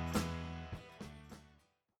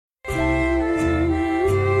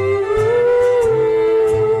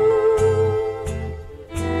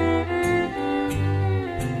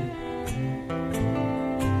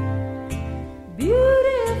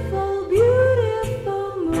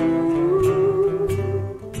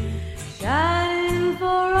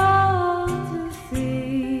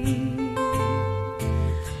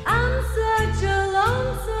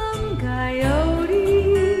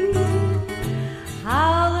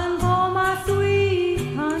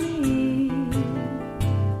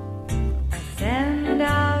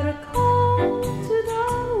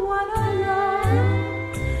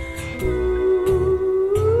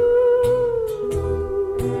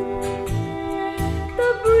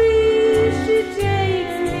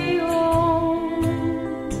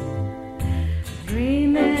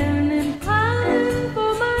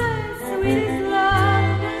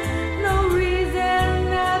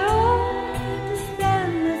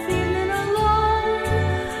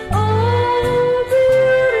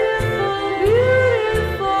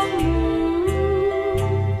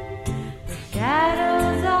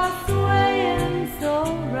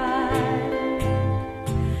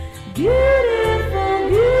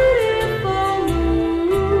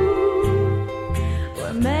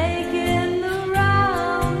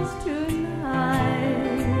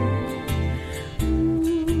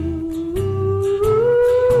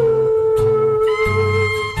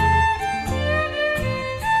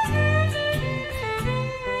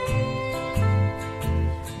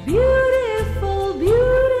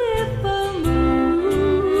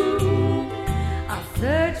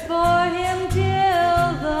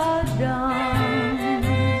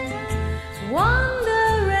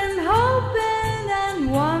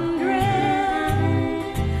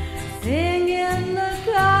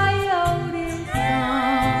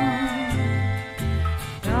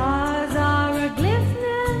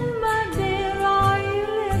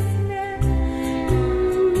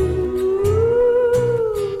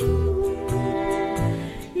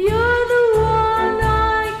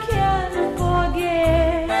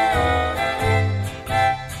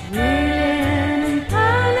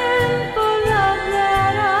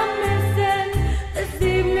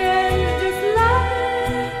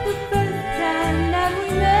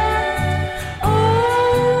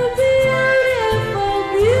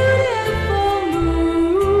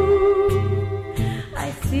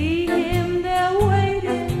 see him there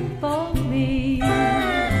waiting for me. I'm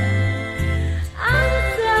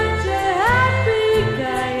such a happy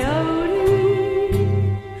coyote.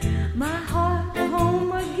 My heart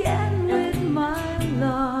home again with my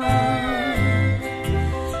love.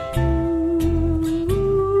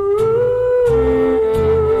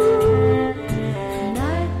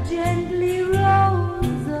 Night gently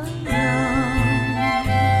rolls around.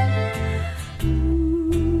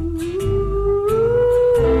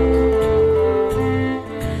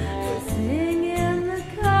 Singing the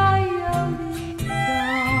coyote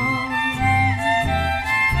song.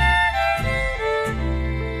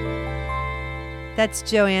 That's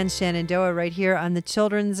Joanne Shenandoah right here on the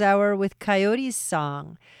Children's Hour with Coyotes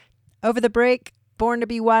Song. Over the break, Born to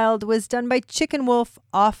Be Wild was done by Chicken Wolf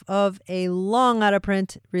off of a long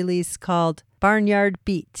out-of-print release called Barnyard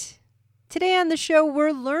Beat. Today on the show,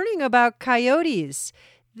 we're learning about coyotes.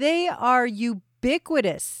 They are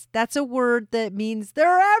ubiquitous. That's a word that means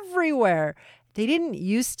they're everywhere. They didn't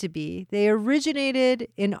used to be. They originated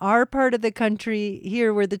in our part of the country,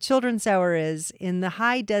 here where the Children's Hour is, in the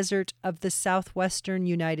high desert of the southwestern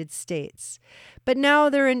United States. But now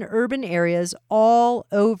they're in urban areas all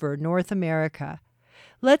over North America.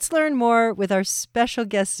 Let's learn more with our special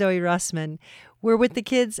guest, Zoe Russman. We're with the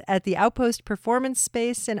kids at the Outpost Performance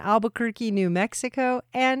Space in Albuquerque, New Mexico,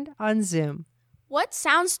 and on Zoom. What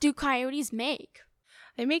sounds do coyotes make?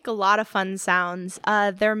 They make a lot of fun sounds.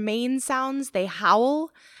 Their main sounds, they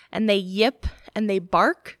howl and they yip and they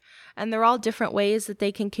bark. And they're all different ways that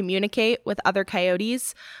they can communicate with other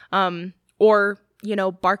coyotes or,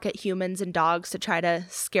 bark at humans and dogs to try to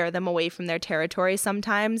scare them away from their territory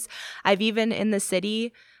sometimes. I've even in the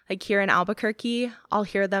city, like here in Albuquerque, I'll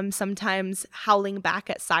hear them sometimes howling back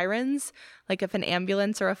at sirens. Like if an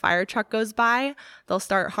ambulance or a fire truck goes by, they'll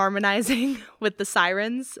start harmonizing with the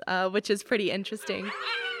sirens, which is pretty interesting.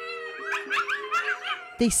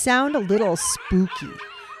 They sound a little spooky.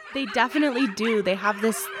 They definitely do. They have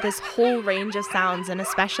this whole range of sounds, and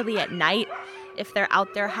especially at night, if they're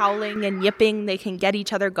out there howling and yipping, they can get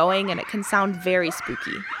each other going, and it can sound very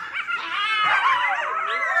spooky.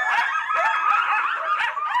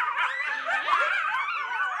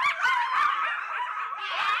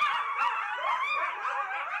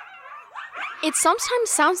 It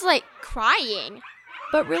sometimes sounds like crying.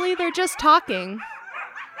 But really, they're just talking.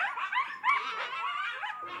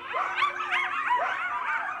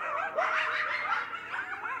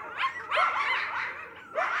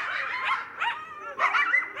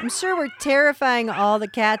 I'm sure we're terrifying all the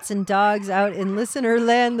cats and dogs out in listener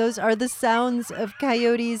land. Those are the sounds of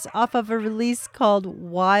coyotes off of a release called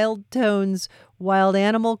Wild Tones, Wild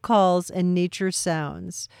Animal Calls and Nature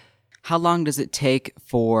Sounds. How long does it take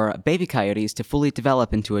for baby coyotes to fully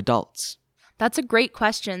develop into adults? That's a great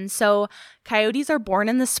question. So coyotes are born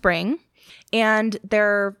in the spring, and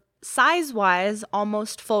they're size-wise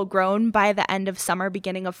almost full-grown by the end of summer,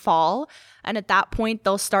 beginning of fall. And at that point,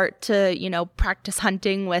 they'll start to, practice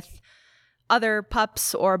hunting with other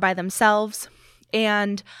pups or by themselves.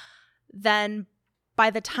 And then by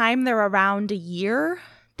the time they're around a year,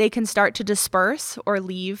 they can start to disperse or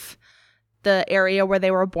leave the area where they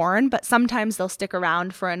were born, but sometimes they'll stick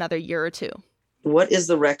around for another year or two. What is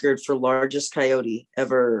the record for largest coyote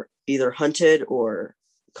ever either hunted or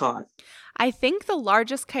caught? I think the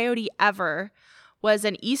largest coyote ever was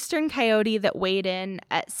an eastern coyote that weighed in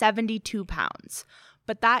at 72 pounds.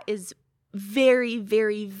 But that is very,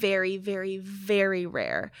 very, very, very, very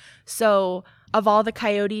rare. So of all the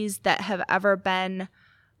coyotes that have ever been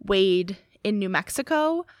weighed in New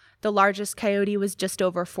Mexico, the largest coyote was just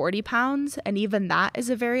over 40 pounds. And even that is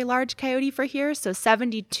a very large coyote for here. So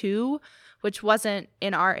 72, which wasn't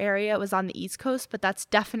in our area, it was on the East Coast, but that's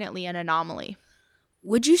definitely an anomaly.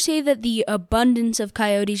 Would you say that the abundance of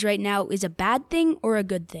coyotes right now is a bad thing or a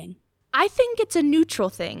good thing? I think it's a neutral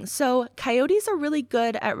thing. So coyotes are really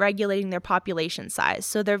good at regulating their population size.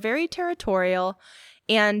 So they're very territorial,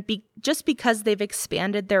 and just because they've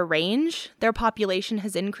expanded their range, their population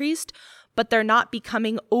has increased, but they're not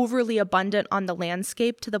becoming overly abundant on the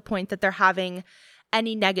landscape to the point that they're having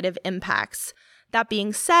any negative impacts. That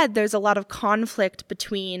being said, there's a lot of conflict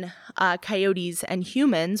between coyotes and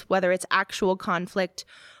humans, whether it's actual conflict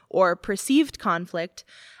or perceived conflict.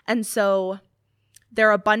 And so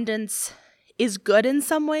their abundance is good in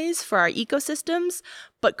some ways for our ecosystems,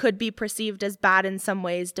 but could be perceived as bad in some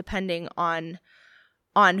ways depending on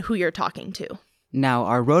who you're talking to. Now,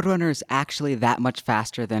 are roadrunners actually that much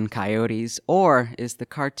faster than coyotes, or is the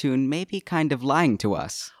cartoon maybe kind of lying to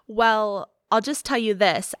us? Well, I'll just tell you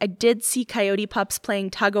this. I did see coyote pups playing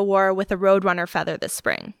tug-of-war with a roadrunner feather this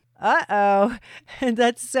spring. Uh-oh. And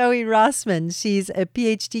that's Zoe Rossman. She's a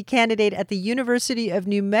PhD candidate at the University of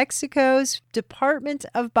New Mexico's Department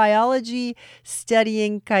of Biology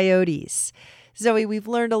studying coyotes. Zoe, we've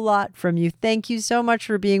learned a lot from you. Thank you so much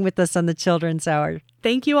for being with us on the Children's Hour.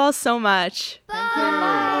 Thank you all so much.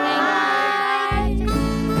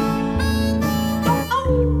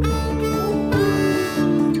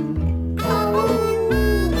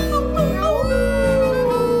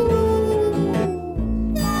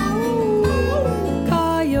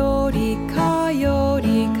 Coyote,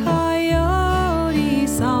 coyote, coyote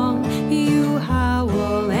song. You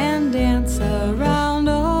howl and dance around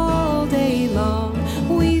all day long.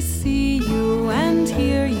 We see you and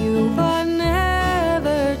hear you, but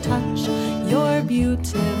never touch your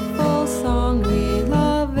beautiful song. We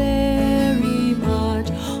love very much.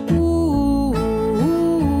 Ooh,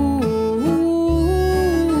 ooh, ooh,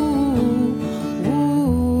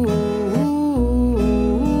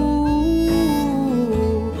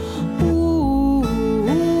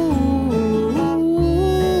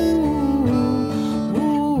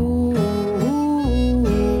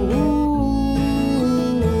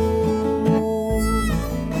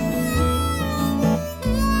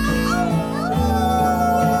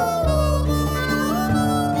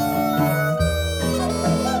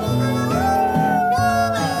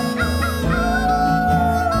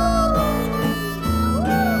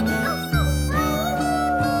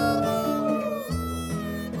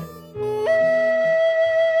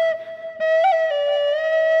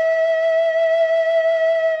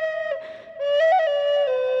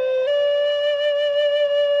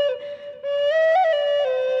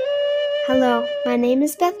 Hello, my name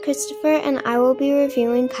is Beth Christopher, and I will be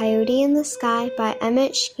reviewing Coyote in the Sky by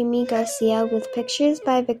Emmett Shimi Garcia with pictures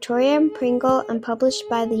by Victoria Pringle and published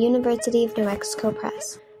by the University of New Mexico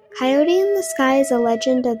Press. Coyote in the Sky is a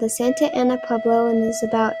legend of the Santa Ana Pueblo and is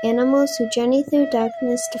about animals who journey through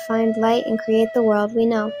darkness to find light and create the world we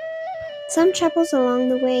know. Some troubles along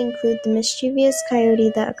the way include the mischievous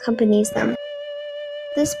coyote that accompanies them.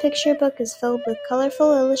 This picture book is filled with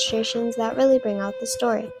colorful illustrations that really bring out the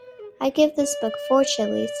story. I give this book 4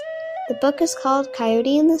 chilies. The book is called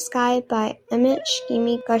Coyote in the Sky by Emmett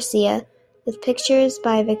Shimi Garcia, with pictures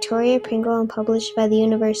by Victoria Pringle and published by the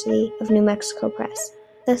University of New Mexico Press.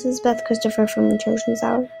 This is Beth Christopher from the Children's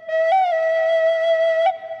Hour.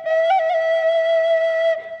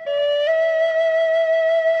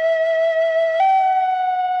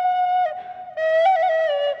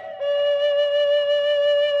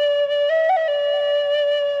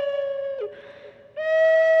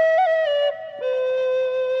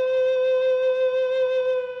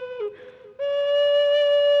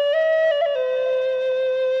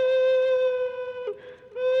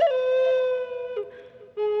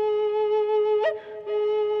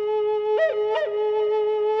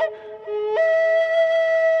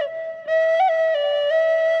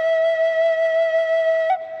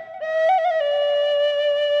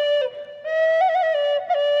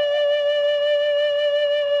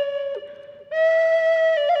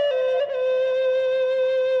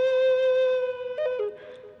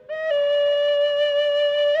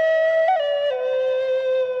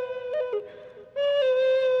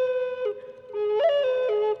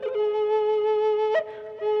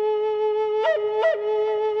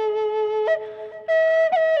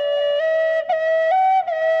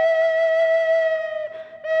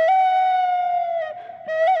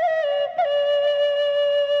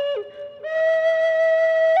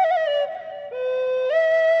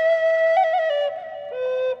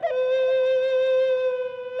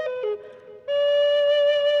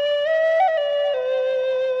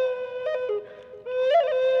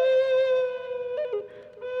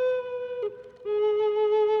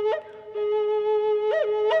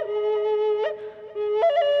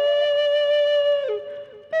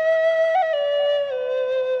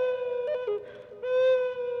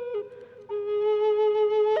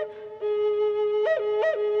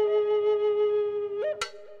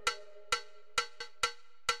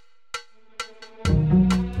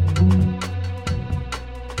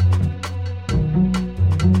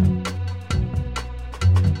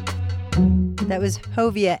 That was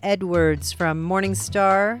Hovia Edwards from Morning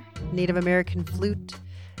Star, Native American Flute.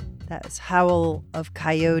 That was Howl of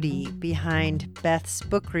Coyote behind Beth's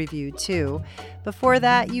book review, too. Before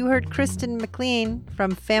that, you heard Kristen McLean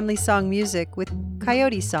from Family Song Music with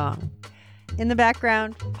Coyote Song. In the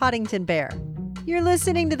background, Poddington Bear. You're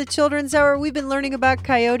listening to the Children's Hour. We've been learning about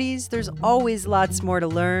coyotes. There's always lots more to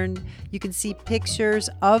learn. You can see pictures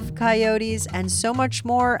of coyotes and so much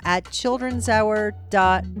more at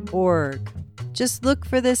childrenshour.org. Just look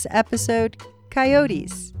for this episode,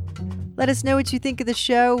 Coyotes. Let us know what you think of the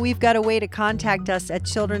show. We've got a way to contact us at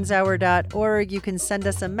childrenshour.org. You can send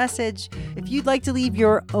us a message. If you'd like to leave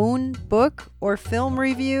your own book or film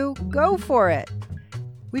review, go for it.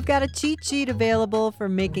 We've got a cheat sheet available for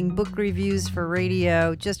making book reviews for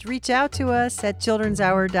radio. Just reach out to us at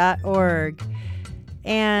childrenshour.org.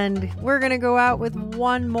 And we're going to go out with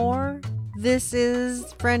one more. This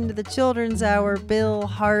is friend of the Children's Hour, Bill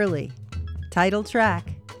Harley. Title track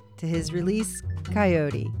to his release,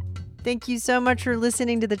 Coyote. Thank you so much for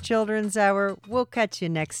listening to the Children's Hour. We'll catch you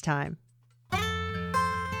next time.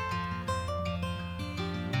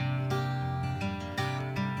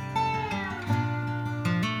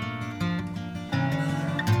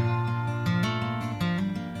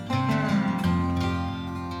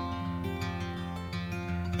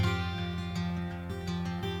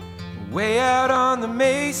 Way out on the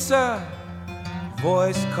mesa,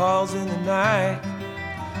 voice calls in the night.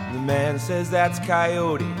 The man says that's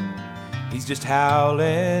Coyote. He's just howling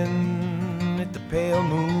at the pale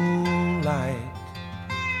moonlight.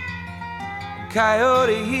 And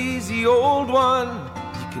Coyote, he's the old one.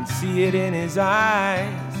 You can see it in his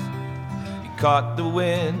eyes. He caught the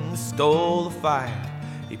wind, stole the fire.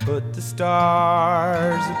 He put the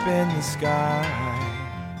stars up in the sky.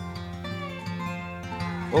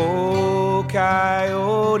 Oh,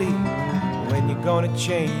 Coyote, when you gonna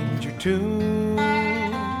change your tune?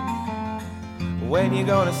 When you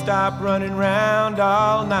gonna stop running round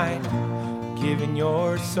all night, giving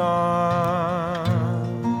your song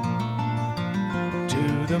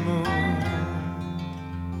to the moon?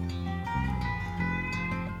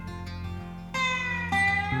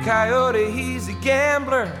 Coyote, he's a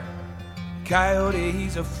gambler. Coyote,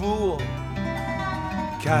 he's a fool.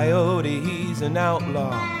 Coyote, he's an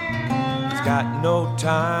outlaw. He's got no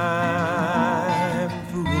time for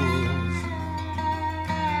fools.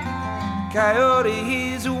 Coyote,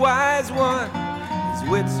 he's a wise one. His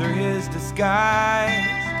wits are his disguise.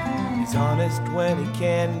 He's honest when he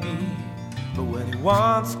can be, but when he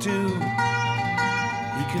wants to,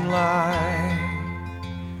 he can lie.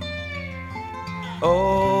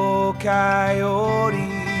 Oh,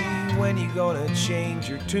 Coyote, when you gonna change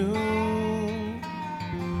your tune?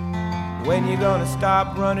 When you gonna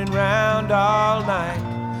stop running round all night,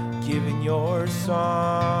 giving your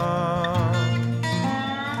song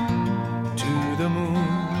to the moon?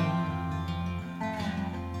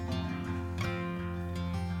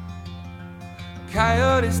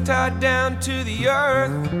 Coyote's tied down to the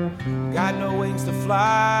earth, got no wings to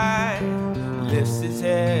fly. Lifts his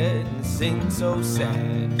head and sings so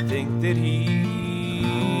sad, think that he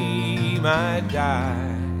might die.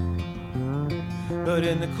 But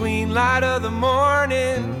in the clean light of the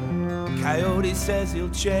morning, Coyote says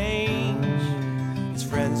he'll change. His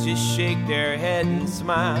friends just shake their head and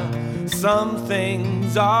smile. Some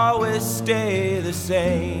things always stay the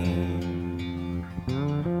same.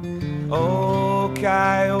 Oh,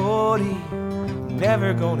 Coyote,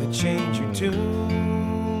 never gonna change your tune.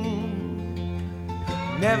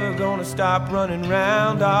 Never gonna stop running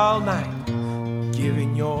round all night,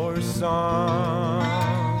 giving your song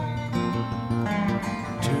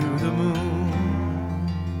the moon.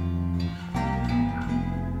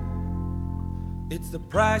 It's the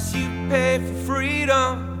price you pay for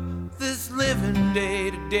freedom, this living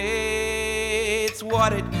day to day. It's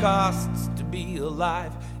what it costs to be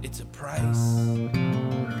alive. It's a price,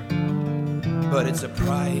 but it's a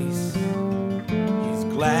price he's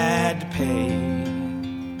glad to pay.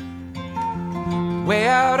 Way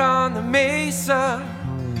out on the mesa,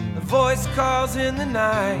 a voice calls in the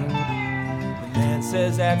night. Man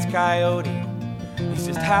says that's Coyote. He's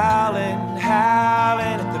just howling,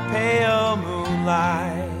 howling at the pale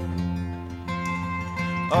moonlight.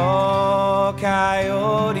 Oh,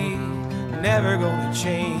 Coyote, never gonna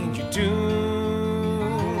change your tune.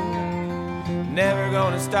 Never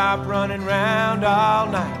gonna stop running round all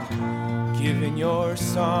night, giving your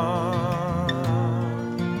song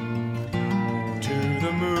to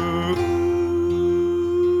the moon.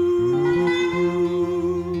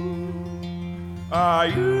 Are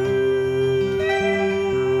you?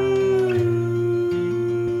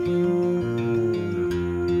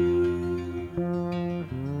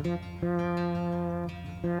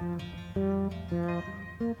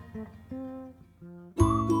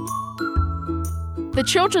 The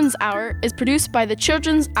Children's Hour is produced by the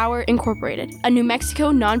Children's Hour Incorporated, a New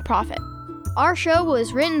Mexico nonprofit. Our show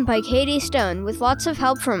was written by Katie Stone with lots of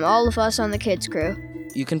help from all of us on the kids crew.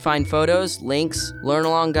 You can find photos, links,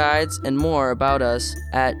 learn-along guides, and more about us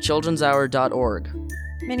at childrenshour.org.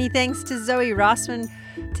 Many thanks to Zoe Rossman.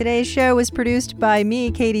 Today's show was produced by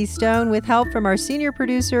me, Katie Stone, with help from our senior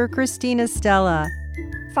producer, Christina Stella.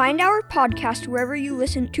 Find our podcast wherever you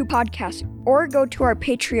listen to podcasts, or go to our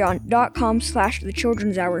patreon.com/The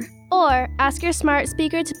Children's Hour. Or ask your smart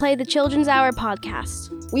speaker to play the Children's Hour podcast.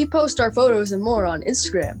 We post our photos and more on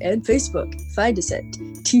Instagram and Facebook. Find us at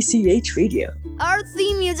TCH Radio. Our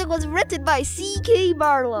theme music was written by C.K.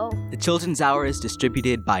 Barlow. The Children's Hour is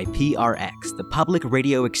distributed by PRX, the Public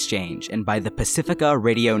Radio Exchange, and by the Pacifica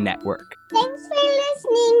Radio Network. Thanks for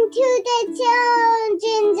listening to the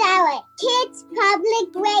Children's Hour, Kids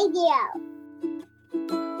Public Radio.